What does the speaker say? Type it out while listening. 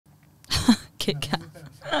Kit Kat.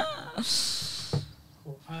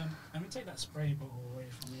 Cool. Let me take that spray bottle away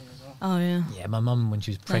from you as well. Oh, yeah. Yeah, my mum, when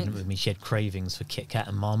she was pregnant with me, she had cravings for Kit Kat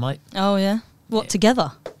and Marmite. Oh, yeah. What,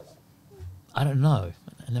 together? I don't know.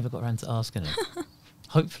 I never got around to asking her.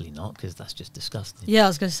 Hopefully not, because that's just disgusting. Yeah, I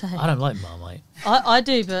was going to say. I don't like Marmite. I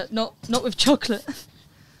do, but not with chocolate.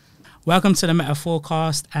 Welcome to the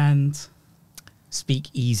Metaforecast and Speak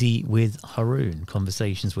Easy with Haroon.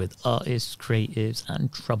 Conversations with artists, creatives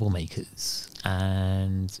and troublemakers.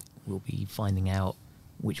 And we'll be finding out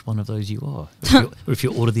which one of those you are. Or if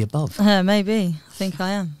you're all of the above. Maybe. I think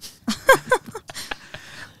I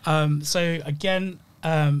am. So again,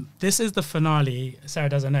 this is the finale. Sarah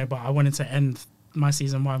doesn't know, but I wanted to end my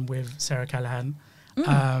season 1 with Sarah Callaghan.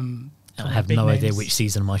 I have no idea which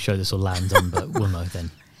season of my show this will land on, but we'll know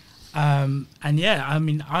then. And yeah, I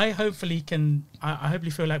mean, I hopefully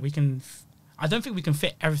feel like we can. I don't think we can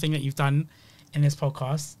fit everything that you've done in this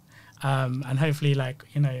podcast. And hopefully, like,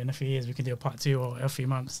 you know, in a few years we can do a part 2 or a few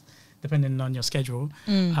months, depending on your schedule.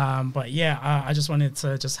 But yeah, I just wanted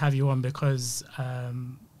to just have you on because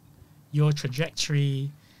your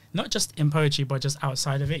trajectory, not just in poetry, but just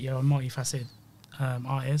outside of it, you're a multifaceted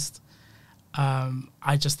artist.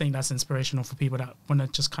 I just think that's inspirational for people that want to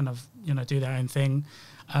just kind of, you know, do their own thing,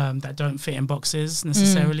 that don't fit in boxes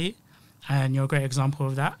necessarily. And you're a great example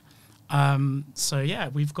of that. So yeah,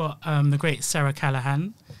 we've got the great Sarah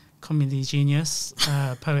Callaghan, comedy genius,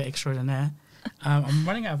 poet extraordinaire. I'm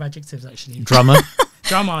running out of adjectives actually. Drummer.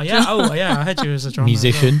 Drummer, yeah. Oh yeah, I heard you as a drummer.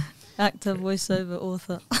 Musician. Well. Actor, voiceover,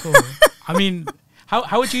 author. Cool. I mean,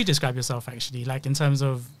 how would you describe yourself actually, like in terms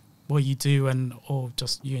of what you do and or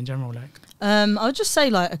just you in general, like? I would just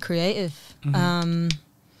say like a creative.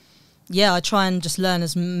 Yeah, I try and just learn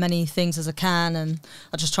as many things as I can, and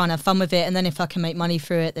I just try and have fun with it. And then if I can make money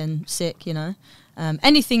through it, then sick, you know.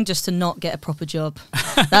 Anything just to not get a proper job.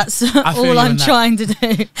 That's all I'm trying to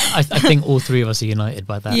do. I think all three of us are united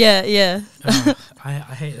by that. Yeah, yeah. I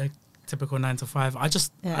hate the typical 9 to 5. I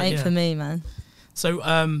just ain't for me, man. So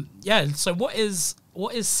yeah. So what is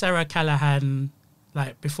Sarah Callaghan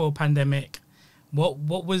like before pandemic? What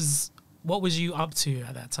was you up to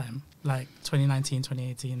at that time? Like 2019,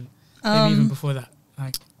 2018, maybe even before that.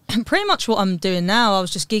 Like pretty much what I'm doing now. I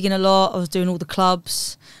was just gigging a lot. I was doing all the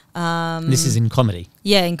clubs. This is in comedy?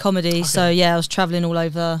 Yeah, in comedy. Okay. So yeah, I was travelling all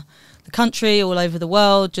over the country, all over the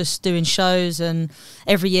world, just doing shows. And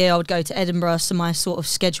every year I would go to Edinburgh. So my sort of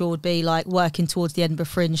schedule would be like working towards the Edinburgh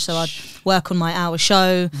Fringe. So I'd work on my hour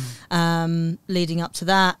show leading up to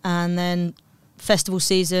that. And then festival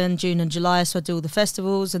season, June and July. So I'd do all the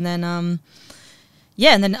festivals. And then...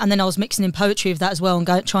 yeah, and then I was mixing in poetry with that as well,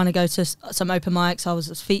 and trying to go to some open mics. I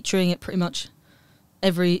was featuring at pretty much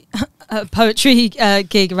every poetry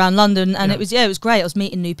gig around London, and it was great. I was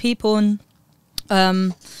meeting new people,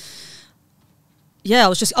 and yeah, I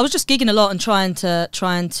was just gigging a lot and trying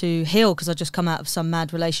to heal, because I just come out of some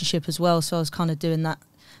mad relationship as well. So I was kind of doing that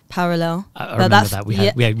parallel. I remember that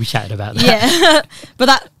we chatted about that. Yeah, but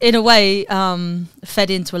that in a way fed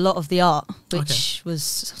into a lot of the art, which was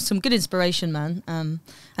some good inspiration, man. And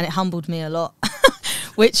it humbled me a lot,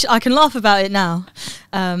 which I can laugh about it now.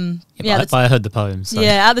 But I heard the poems. So.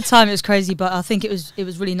 Yeah, at the time it was crazy, but I think it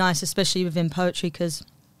was really nice, especially within poetry, because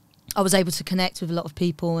I was able to connect with a lot of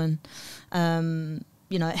people, and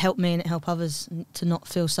you know, it helped me and it helped others to not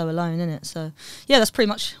feel so alone in it. So yeah, that's pretty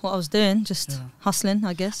much what I was doing, just hustling,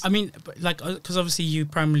 I guess. I mean, like, because obviously you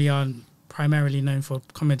primarily known for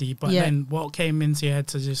comedy, but then what came into your head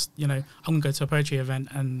to just, you know, I'm gonna go to a poetry event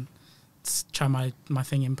and try my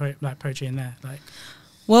thing in poetry in there, like?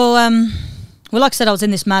 Well, like I said, I was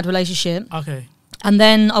in this mad relationship. Okay. And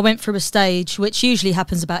then I went through a stage, which usually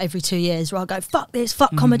happens about every 2 years, where I go, fuck this,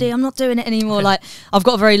 fuck comedy, I'm not doing it anymore. Okay. Like, I've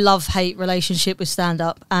got a very love-hate relationship with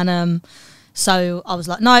stand-up. And so I was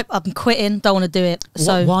like, nope, I'm quitting, don't want to do it.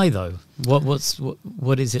 So why, though?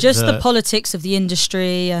 What is it? Just the politics of the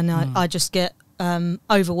industry, and I just get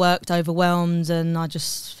overworked, overwhelmed, and I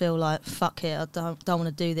just feel like, fuck it, I don't want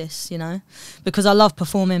to do this, you know? Because I love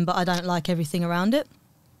performing, but I don't like everything around it.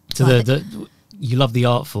 So you love the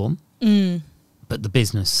art form? But the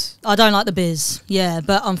business, I don't like the biz. Yeah,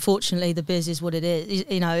 but unfortunately the biz is what it is.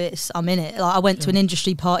 You know, I'm in it. Like, I went to an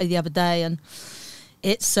industry party the other day, and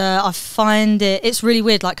it's I find it's really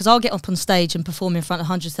weird, like, because I'll get up on stage and perform in front of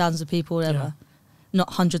hundreds of thousands of people, whatever. Not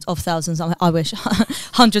hundreds of thousands, I wish.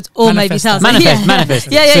 Hundreds or maybe thousands.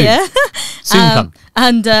 Manifest. Yeah. Soon come.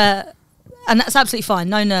 And that's absolutely fine,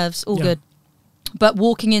 no nerves, all good. But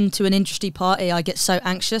walking into an industry party, I get so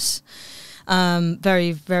anxious.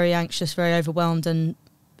 Very, very anxious, very overwhelmed, and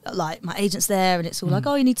like my agent's there, and it's all like,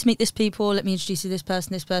 oh, you need to meet this people, let me introduce you to this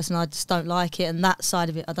person. I just don't like it, and that side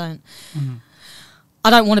of it I don't. I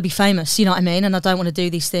don't want to be famous, you know what I mean? And I don't want to do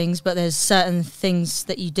these things, but there's certain things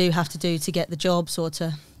that you do have to do to get the jobs or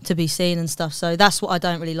to be seen and stuff. So that's what I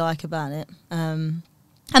don't really like about it. And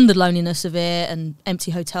the loneliness of it, and empty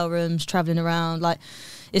hotel rooms, travelling around, like,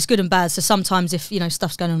 it's good and bad. So sometimes if, you know,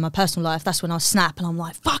 stuff's going on in my personal life, that's when I snap and I'm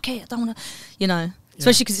like, fuck it, I don't want to, you know.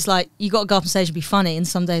 Especially because it's like, you got to go up on stage and be funny, and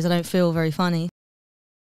some days I don't feel very funny.